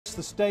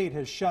The state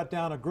has shut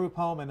down a group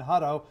home in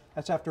Hutto.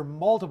 That's after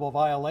multiple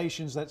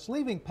violations that's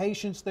leaving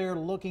patients there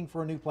looking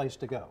for a new place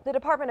to go. The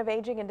Department of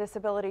Aging and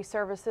Disability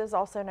Services,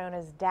 also known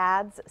as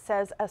DADS,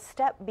 says A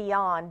Step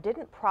Beyond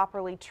didn't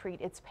properly treat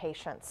its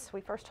patients.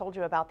 We first told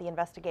you about the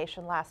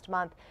investigation last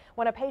month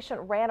when a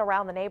patient ran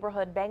around the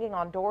neighborhood banging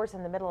on doors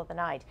in the middle of the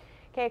night.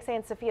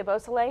 KXAN's Sophia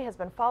Beausoleil has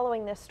been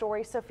following this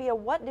story. Sophia,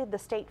 what did the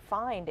state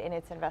find in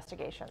its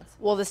investigations?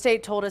 Well, the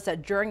state told us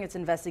that during its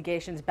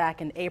investigations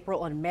back in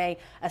April and May,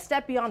 A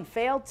Step Beyond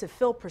failed to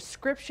fill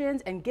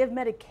prescriptions and give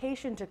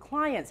medication to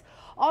clients.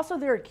 Also,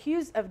 they're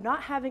accused of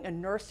not having a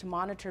nurse to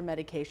monitor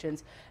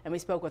medications. And we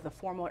spoke with a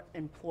former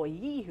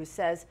employee who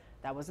says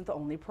that wasn't the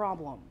only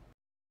problem.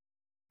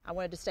 I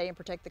wanted to stay and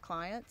protect the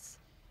clients,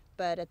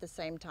 but at the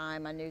same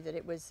time, I knew that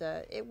it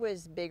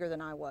was bigger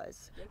than I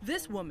was.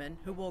 This woman,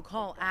 who we'll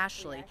call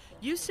Ashley,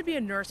 used to be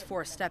a nurse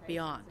for A Step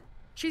Beyond.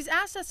 She's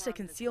asked us to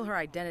conceal her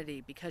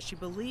identity because she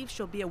believes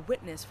she'll be a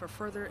witness for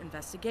further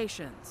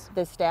investigations.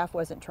 The staff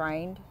wasn't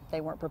trained.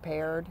 They weren't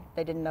prepared.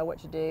 They didn't know what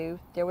to do.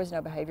 There was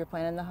no behavior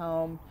plan in the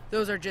home.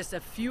 Those are just a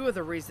few of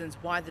the reasons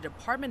why the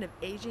Department of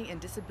Aging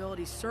and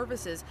Disability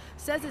Services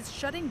says it's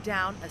shutting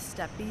down A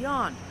Step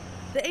Beyond.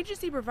 The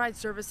agency provides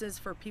services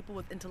for people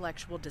with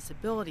intellectual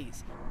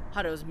disabilities.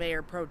 Hutto's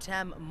Mayor Pro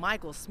Tem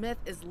Michael Smith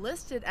is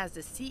listed as the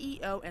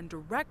CEO and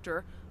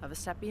director of A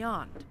Step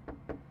Beyond.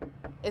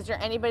 Is there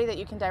anybody that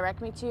you can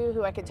direct me to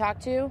who I could talk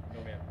to? No,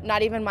 ma'am.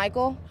 Not even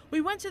Michael?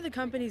 We went to the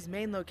company's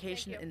main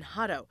location in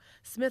Hutto.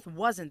 Smith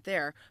wasn't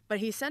there, but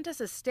he sent us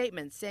a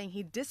statement saying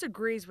he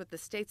disagrees with the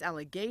state's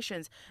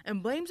allegations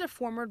and blames a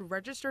former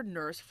registered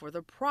nurse for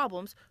the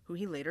problems, who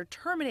he later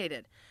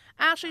terminated.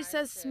 Ashley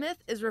says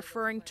Smith is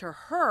referring to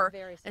her,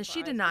 and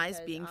she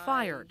denies being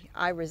fired.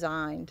 I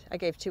resigned. I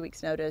gave 2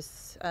 weeks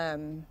notice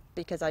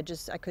because I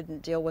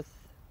couldn't deal with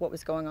what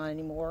was going on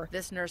anymore.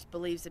 This nurse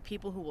believes the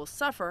people who will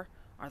suffer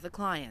are the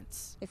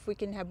clients. If we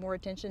can have more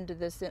attention to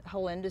this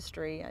whole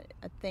industry,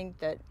 I think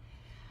that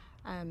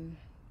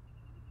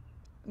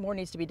more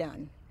needs to be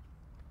done,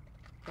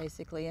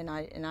 basically, and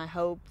I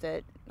hope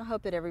that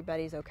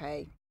everybody's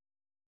okay.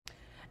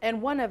 And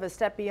one of A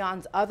Step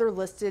Beyond's other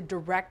listed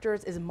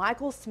directors is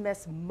Michael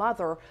Smith's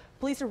mother.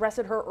 Police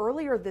arrested her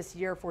earlier this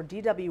year for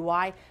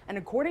DWI, and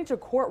according to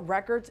court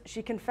records,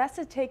 she confessed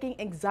to taking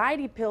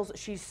anxiety pills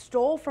she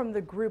stole from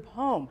the group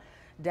home.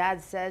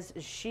 Dad says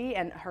she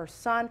and her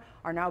son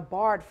are now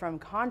barred from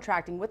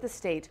contracting with the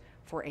state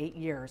for 8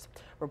 years.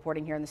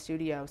 Reporting here in the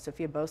studio,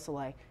 Sophia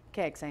Beausoleil,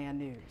 KXAN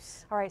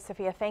News. All right,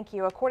 Sophia, thank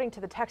you. According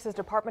to the Texas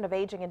Department of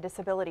Aging and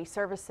Disability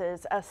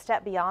Services, A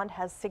Step Beyond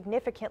has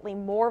significantly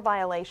more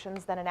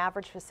violations than an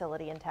average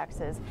facility in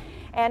Texas.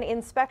 An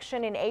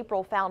inspection in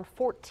April found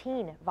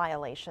 14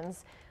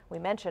 violations. We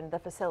mentioned the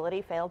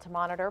facility failed to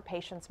monitor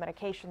patients'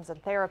 medications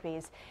and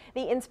therapies.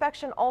 The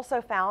inspection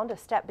also found A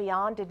Step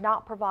Beyond did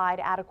not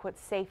provide adequate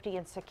safety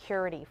and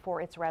security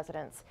for its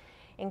residents.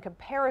 In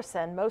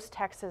comparison, most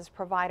Texas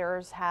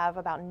providers have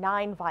about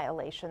 9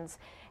 violations,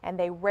 and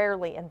they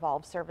rarely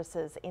involve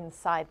services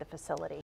inside the facility.